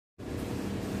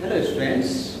Hello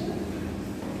students,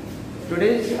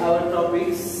 today's our topic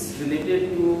is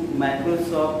related to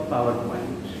Microsoft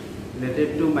PowerPoint.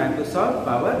 Related to Microsoft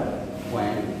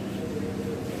PowerPoint.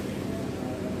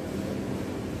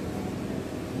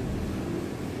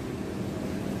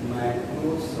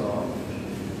 Microsoft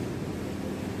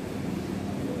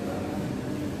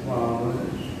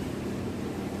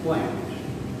PowerPoint.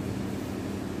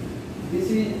 This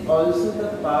is also the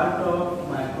part of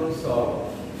Microsoft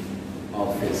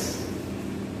Office.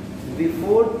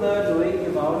 Before knowing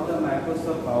about the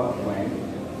Microsoft PowerPoint,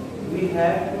 we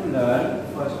have to learn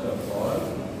first of all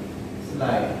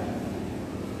slide.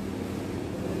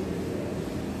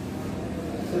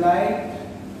 Slide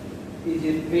is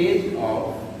a page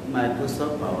of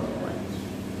Microsoft PowerPoint.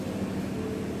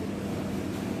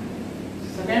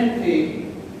 Second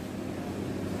thing,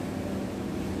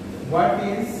 what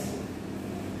is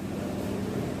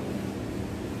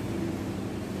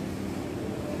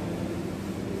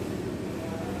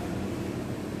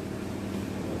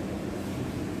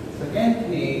Second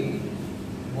thing,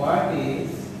 what is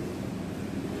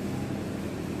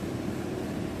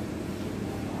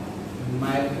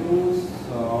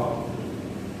Microsoft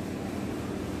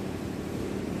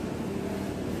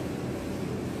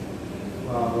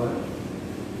PowerPoint?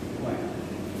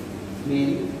 Mean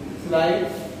slide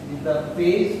is the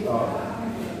page of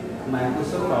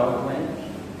Microsoft PowerPoint.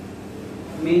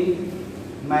 Mean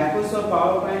Microsoft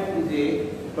PowerPoint is a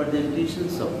presentation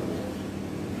software.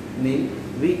 Mean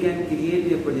we can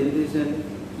create a presentation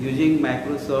using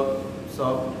Microsoft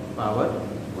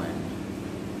PowerPoint.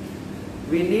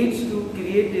 We need to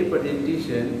create a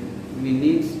presentation, we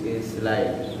need a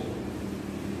slide.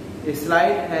 A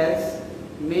slide has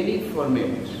many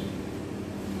formats.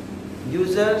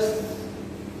 Users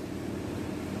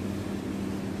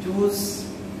choose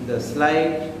the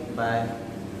slide by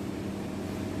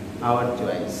our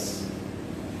choice.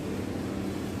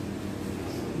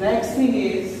 Next thing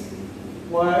is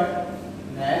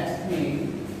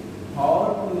how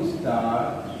to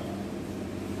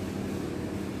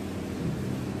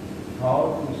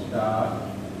start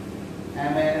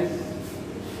MS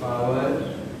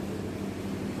PowerPoint.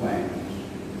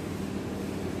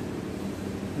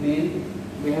 Mean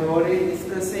we have already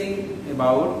discussing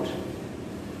about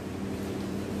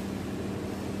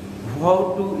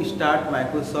how to start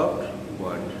Microsoft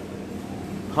Word,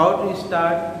 how to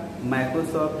start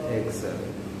Microsoft Excel.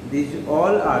 These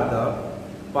all are the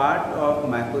part of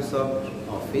Microsoft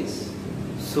Office.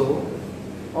 So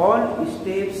all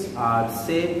steps are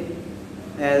same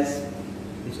as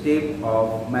step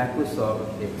of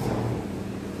Microsoft Excel.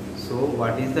 So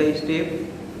what is the step?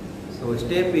 So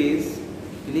step is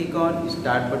click on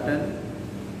start button,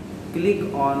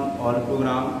 click on all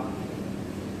program,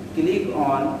 click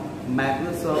on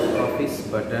Microsoft Office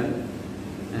button,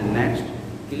 and next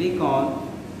click on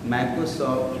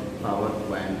Microsoft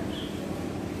PowerPoint.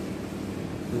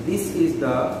 So this is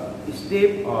the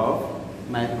step of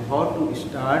how to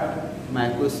start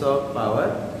Microsoft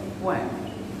PowerPoint.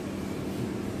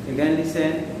 Again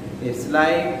listen, a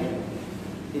slide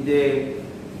is a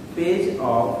page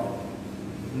of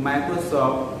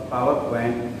Microsoft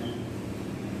PowerPoint.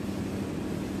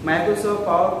 Microsoft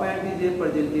PowerPoint is a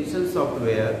presentation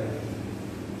software.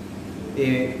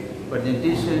 A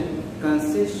presentation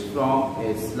consists from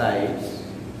a slides.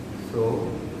 So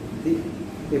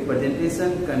a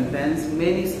presentation contains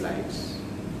many slides.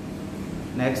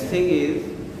 Next thing is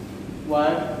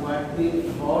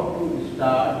how to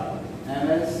start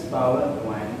MS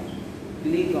PowerPoint.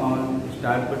 Click on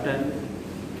start button,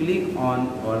 click on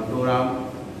all program,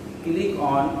 click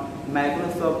on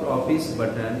Microsoft Office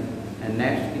button, and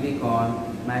next click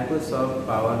on Microsoft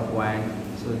PowerPoint.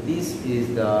 So this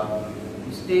is the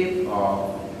step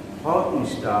of how to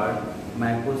start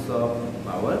Microsoft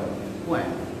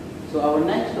PowerPoint. So our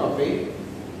next topic,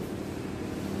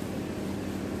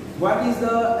 what is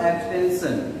the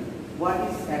extension? What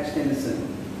is extension?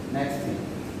 Next thing,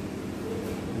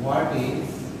 what is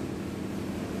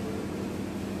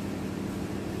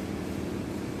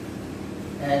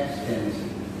extension?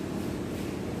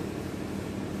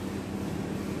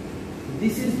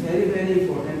 This is very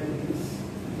important.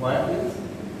 What is?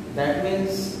 That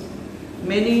means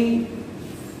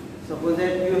suppose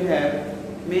that you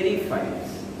have many files.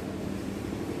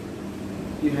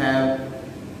 You have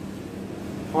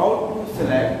how to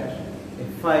select a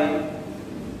file,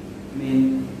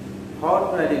 mean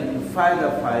how to identify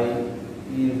the file,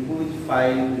 mean which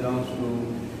file belongs to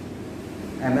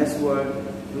MS Word,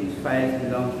 which file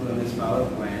belongs to MS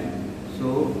PowerPoint.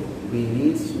 So we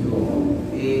need to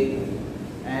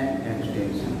an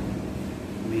extension.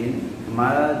 Mean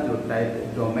हमारा जो type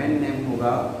domain name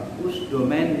होगा, उस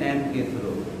domain name के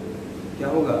through क्या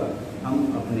होगा, हम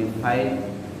अपनी file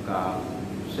का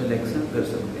सिलेक्शन कर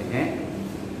सकते हैं।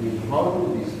 How to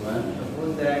this one, suppose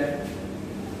that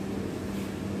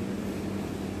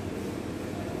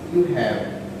you have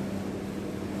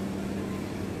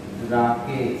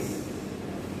Rakesh.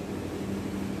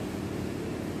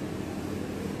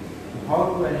 How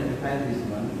to identify this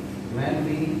one? When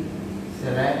we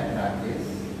select Rakesh,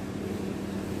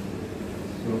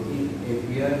 so it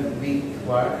appears with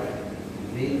what?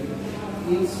 With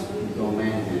its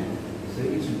domain name. So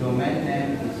its domain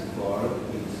name is called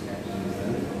its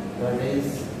extension. That is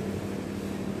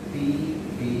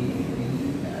PPDX.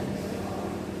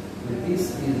 So this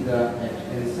is the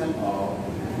extension of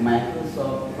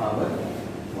Microsoft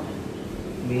PowerPoint.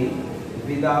 Means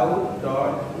without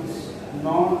dot it's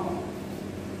not,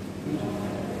 it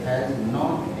has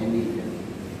not any value.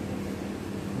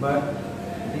 But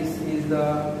this is the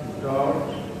dot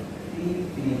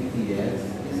PPTS.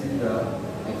 This is the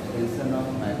extension of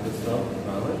Microsoft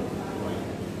PowerPoint.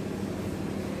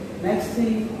 Next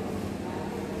thing,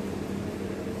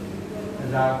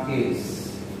 Rakesh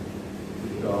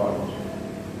dot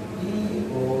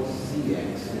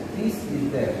DOCX. This is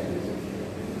the extension.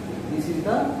 This is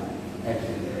the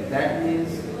extension. That means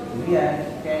we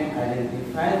can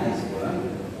identify this one.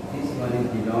 This one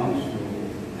belongs to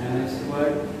MS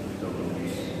Word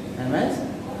documents. MS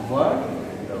Word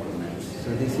documents. So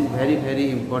this is very, very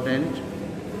important.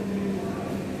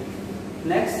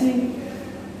 Next thing,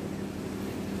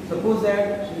 suppose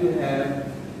that you have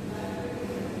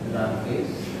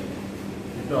Rakesh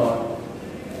dot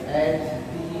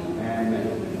HTML.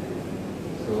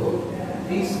 So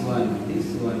this one is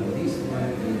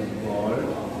called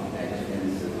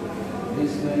extension.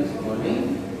 This one is calling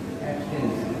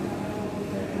extension.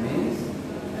 That means,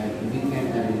 and we can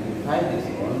identify this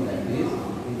one. That is,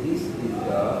 this is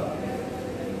the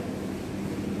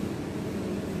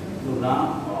program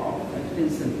of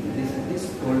extension. This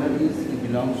folder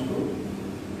belongs to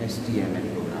HTML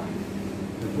program.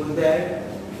 Suppose that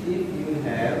if you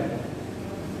have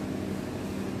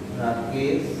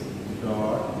Rakesh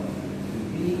dot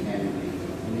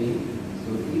BMP,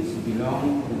 so it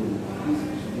belongs to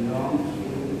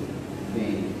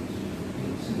Paint.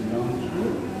 It belongs to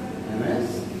MS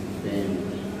Paint.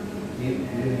 If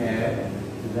you have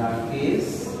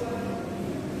Rakesh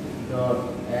dot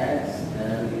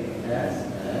XLSX,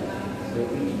 so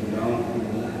it belongs to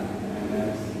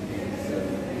MS Excel.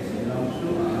 It belongs to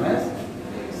MS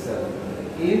Excel.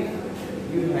 If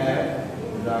you have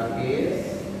Rakesh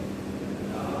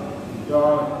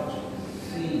dot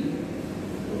C,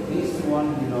 so this one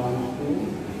belongs to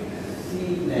C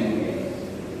language.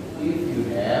 If you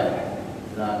have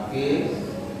Rakesh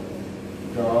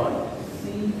dot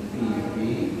CPP,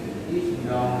 it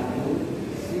belongs to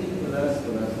C++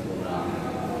 program.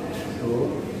 So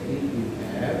if you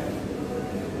have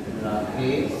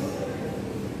Rakesh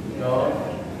dot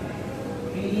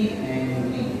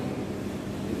PNG,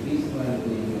 this one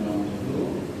belongs to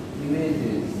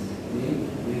images.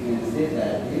 We can say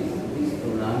that this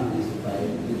program, this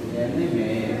file is an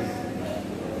image file.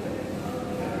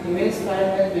 Image file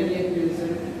has many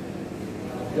extensions.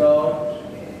 Dot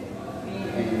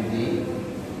PNG,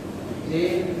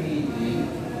 JPG,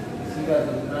 इसी का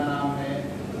दूसरा नाम है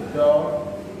dot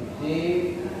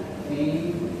JPEG.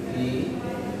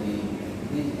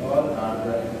 These all are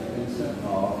the extension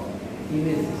of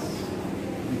images.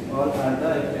 These all are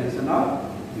the extension of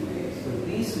images. So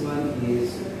this one is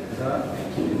the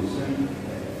extension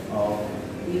of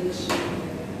each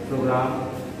program.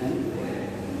 And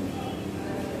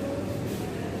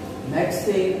next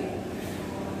thing,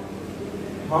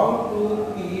 how to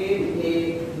create a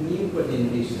new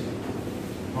presentation.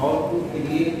 How to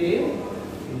create a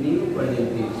new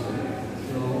presentation.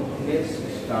 So let's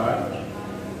start.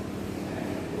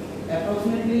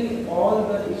 Approximately all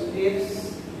the steps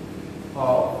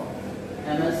of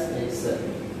MS Excel.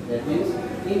 That means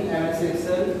in MS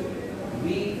Excel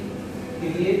we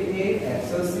create a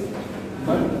Excel sheet,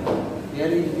 but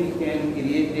there is we can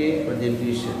create a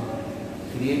presentation,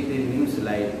 create a new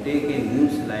slide, take a new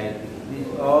slide. These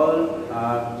all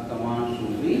are commands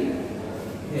should be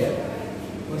here.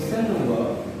 Question number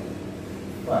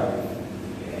 5,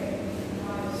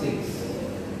 6.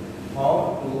 How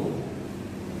to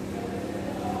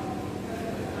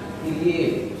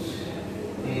create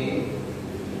a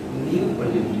new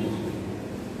presentation.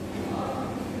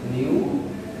 New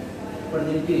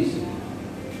presentation.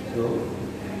 So,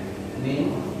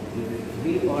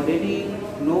 we already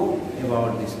know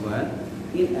about this one.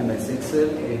 In MS Excel,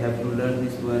 we have to learn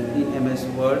this one. In MS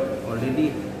Word,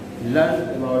 already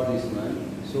learn about this one.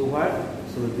 So what?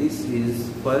 So this is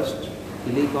first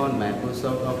click on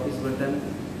Microsoft Office button,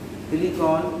 click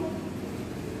on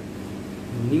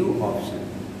new option,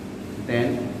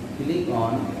 then click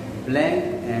on blank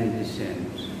and recent,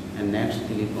 and next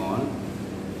click on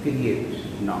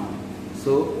create now.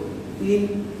 So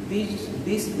in these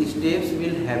steps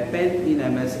will happen in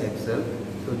MS Excel.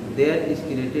 So there is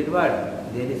created what?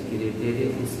 There is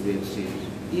created a spreadsheet.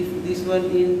 If this one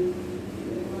in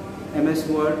MS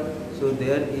Word, so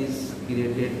there is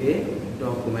created a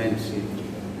document sheet.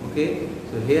 Okay,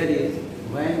 so here is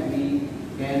when we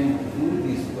can do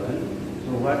this one.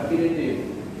 So what created?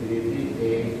 Created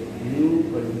a new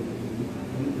will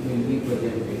be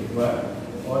presented. But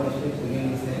all steps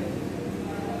again is there.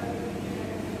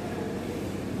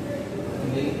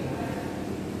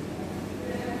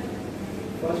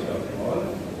 First of all,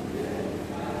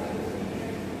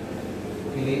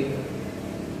 click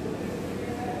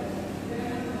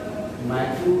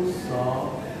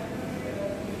Microsoft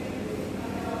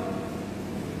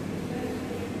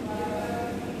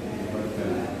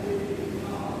button.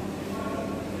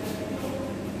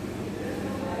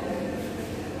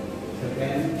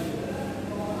 Second,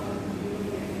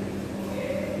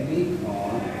 click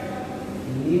on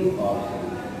new option.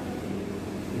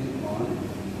 Click on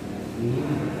new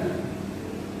button.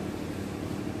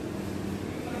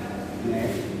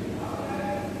 Next,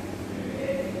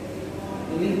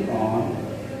 click on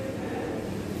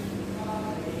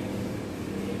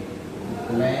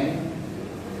blank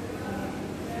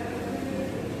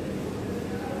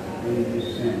and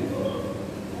recent.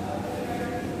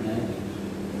 Next,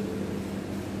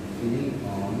 click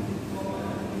on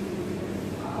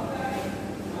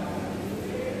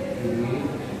create.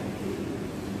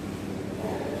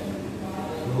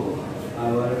 So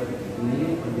our new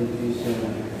presentation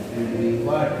will be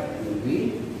what? Will be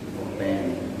open.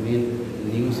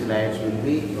 New slides will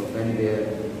be open there.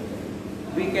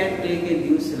 We can take a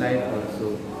new slide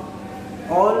also.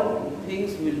 All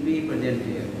things will be present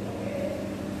here.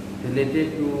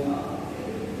 Related to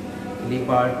clip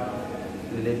art,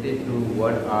 related to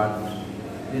word art,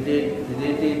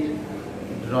 related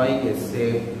drawing a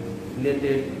shape,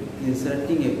 related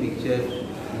inserting a picture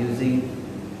using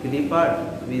clip art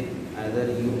with either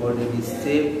you already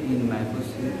saved in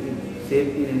Microsoft,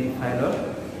 saved in any file or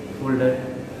folder.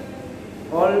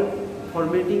 All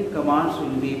formatting commands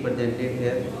will be presented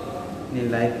here,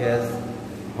 like as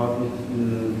how to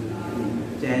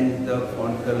change the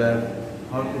font color,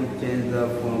 how to change the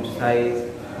font size,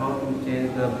 how to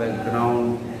change the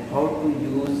background, how to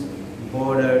use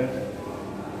border.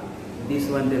 This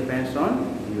one depends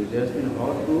on users and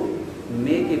how to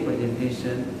make a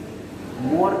presentation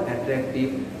more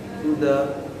attractive to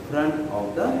the front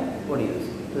of the audience.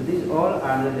 So these all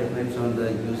are the depends on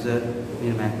the user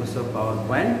in Microsoft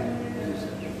PowerPoint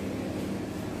user.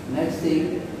 Next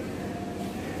thing,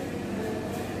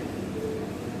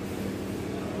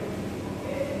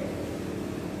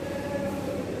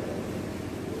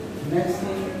 next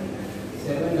thing,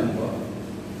 7 number,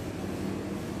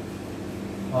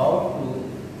 how to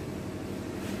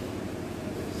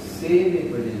save a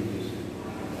presentation.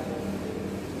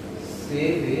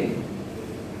 Save a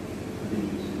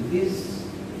presentation. This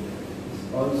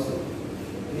also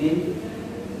means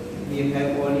we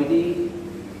have already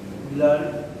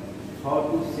learned how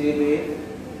to save a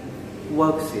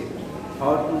worksheet,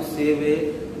 how to save a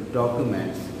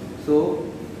documents. So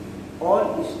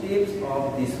all steps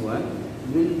of this one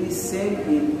will be same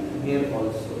in here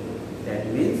also. That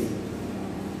means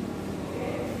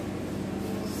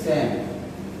same.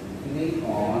 Click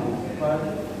on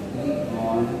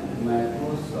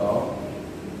Microsoft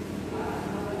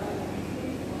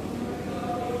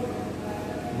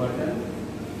button.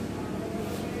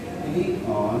 Click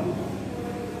on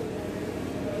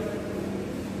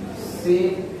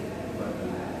save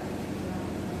button.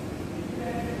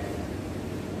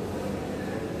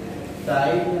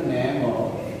 Type the name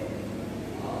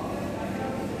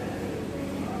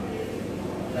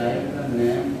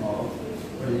of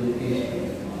presentation.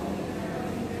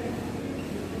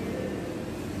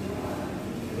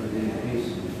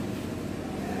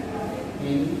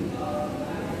 In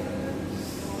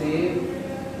save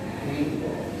field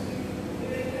box.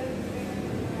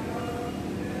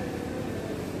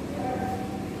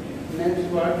 Next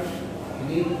what?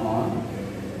 Click on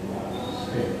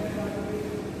save.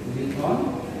 Click on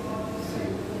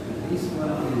save. This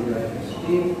one is the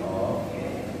step of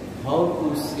how to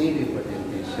save a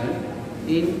presentation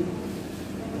in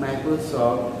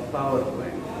Microsoft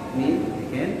PowerPoint. Means you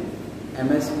can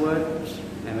MS Word,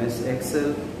 MS Excel,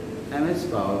 MS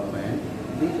PowerPoint.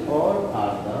 These all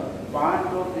are the part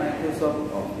of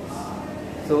Microsoft Office.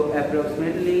 So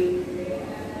approximately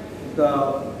the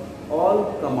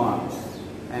all commands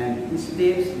and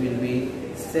steps will be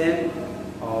same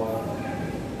of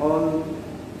all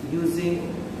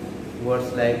using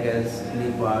words like as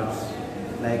clipboards,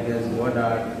 like as what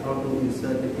are, how to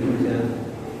insert the picture,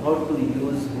 how to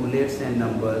use bullets and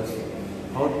numbers,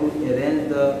 how to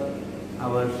arrange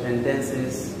our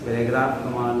sentences, paragraph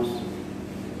commands,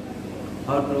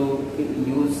 how to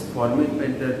use format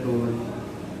painter tool,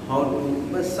 how to,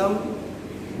 but some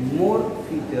more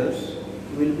features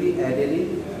will be added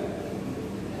in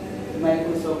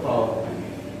Microsoft PowerPoint.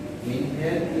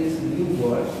 Here is new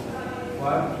word,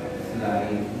 what,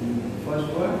 slide. First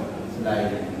word,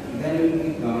 slide. Then it will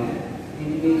become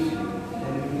animation.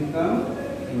 Then it will become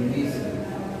animation.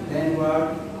 Then word,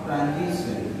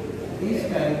 transition. This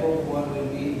type of word will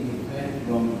be different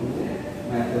from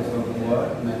Microsoft Word,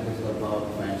 Microsoft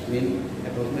PowerPoint. Mean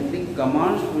approximately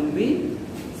commands will be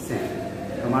same.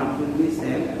 Commands will be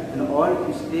same, and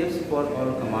all steps for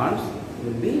all commands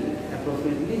will be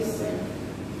approximately same.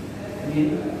 Mean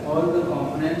all the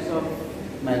components of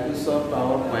Microsoft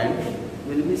PowerPoint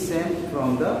will be same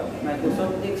from the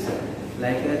Microsoft Excel.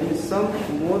 Like as some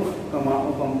more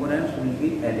components will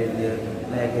be added there,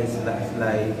 like a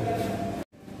slide.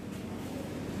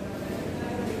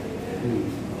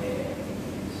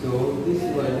 So this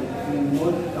one,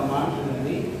 more commands will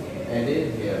be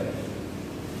added here.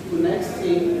 So next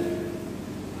thing,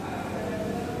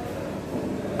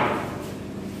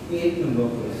 8 number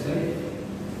question.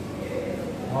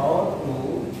 How to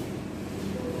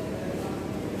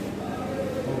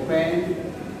open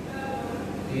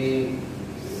a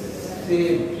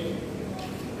saved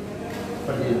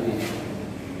presentation.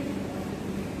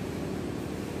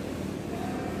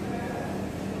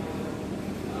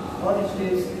 All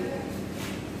steps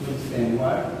will same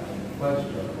word. First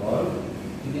of all,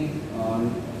 click on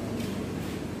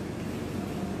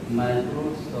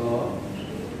Microsoft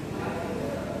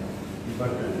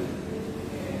button,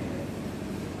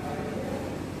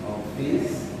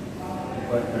 Office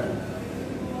button.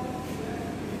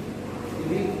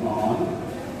 Click on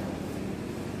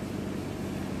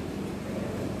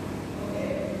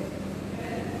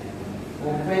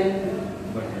Open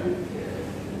button.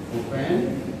 Open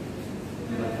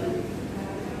button.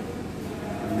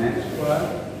 Next one,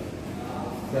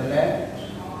 select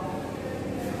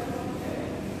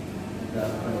the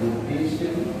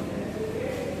presentation.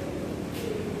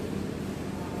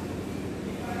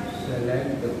 Select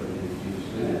the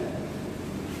presentation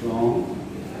from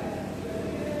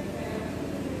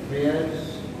where,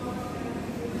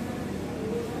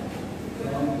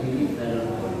 from any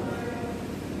file,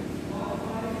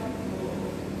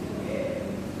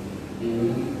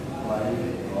 any file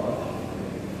or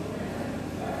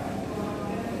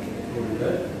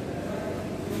folder,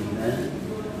 and then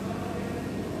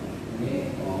click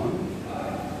on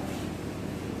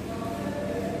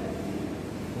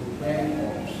open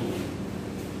option.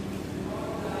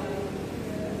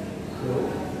 So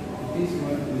this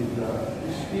one is the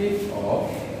step of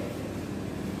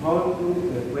how to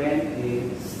open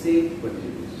a saved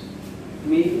presentation.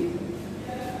 Mean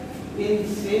in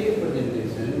saved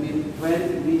presentation, mean when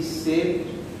we save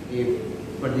a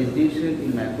presentation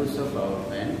in Microsoft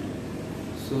PowerPoint,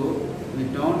 so we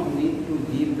don't need to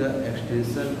give the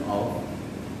extension of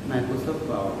Microsoft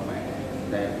PowerPoint,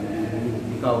 that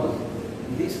because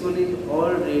this one is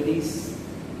already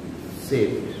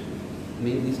saved.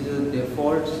 Mean this is a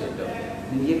default setup.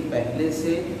 ये पहले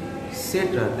से set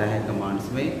रहता है commands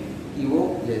में कि वो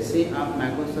जैसे आप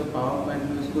माइक्रोसॉफ्ट पावरपॉइंट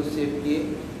में उसको सेव किए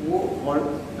वो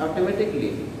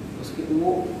ऑटोमेटिकली उसके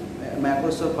वो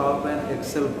Microsoft PowerPoint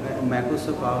Excel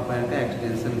Microsoft PowerPoint का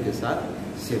एक्सटेंशन के साथ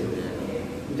सेव हो जाएगा।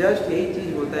 जस्ट यही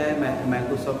चीज़ होता है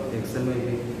माइक्रोसॉफ्ट एक्सेल में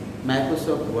भी,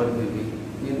 माइक्रोसॉफ्ट वर्ड में भी,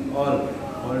 in all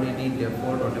already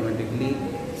default automatically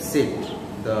set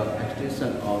the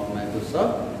extension of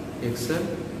Microsoft Excel,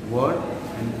 Word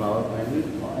and PowerPoint.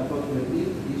 Approximately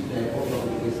this type of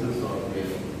application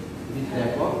software. This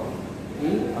type of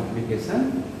application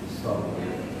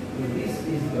software. So this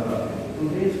is the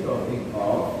today's topic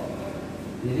of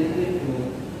related to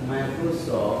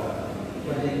Microsoft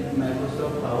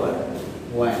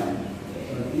PowerPoint.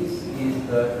 So this is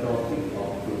the topic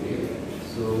of today.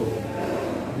 So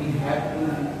we have to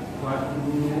what to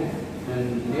do, and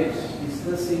let's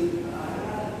discuss it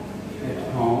at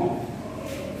home.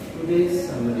 Today's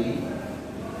summary.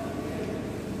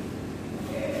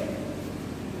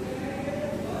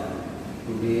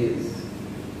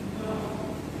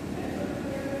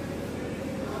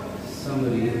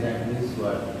 That means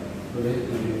what? Today,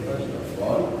 first of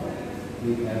all,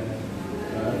 we have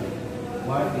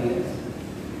What is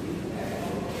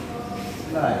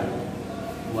slide?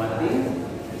 What is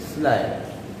slide?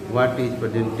 What is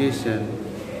presentation?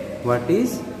 What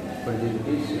is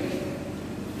presentation?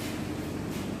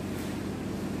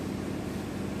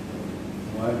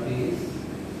 What is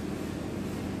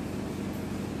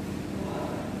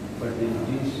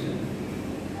presentation?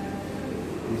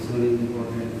 This one is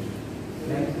important.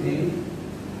 Next thing,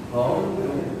 how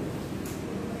to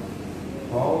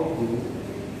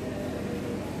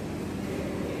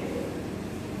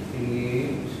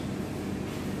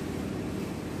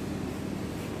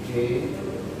create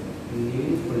a new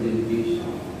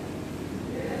presentation.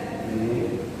 New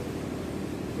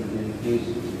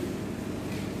presentation.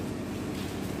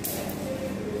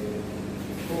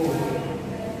 So,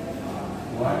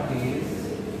 what is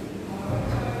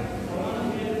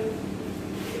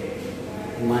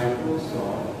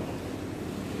Microsoft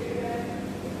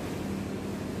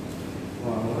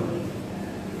PowerPoint?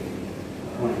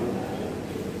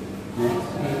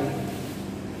 Next is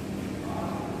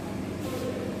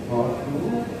how to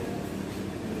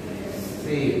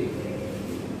save,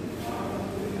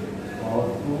 how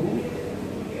to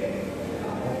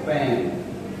open,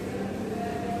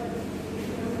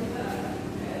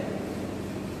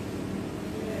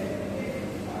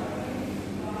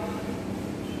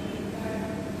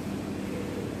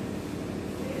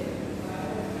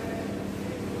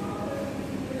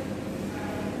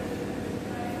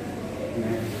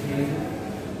 next is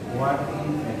what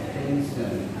is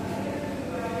extension?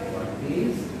 What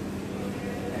is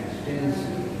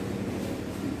extension?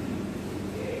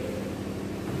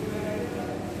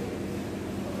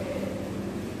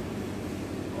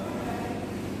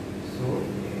 So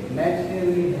next here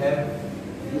we have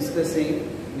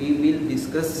we will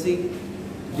discuss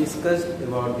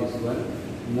about this one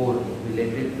more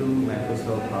related to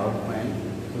Microsoft PowerPoint.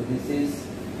 So this is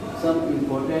some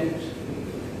important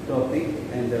topic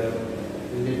and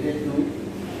related to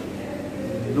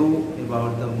know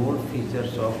about the more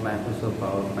features of Microsoft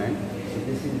PowerPoint. So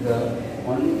this is the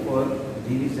only for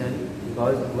revision,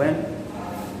 because when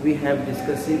we are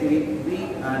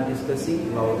discussing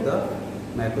about the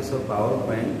Microsoft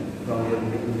PowerPoint from your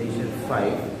lecture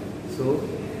 5. So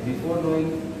before knowing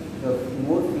the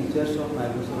more features of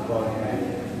Microsoft PowerPoint,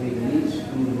 we need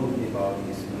to know about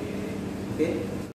this one. Okay.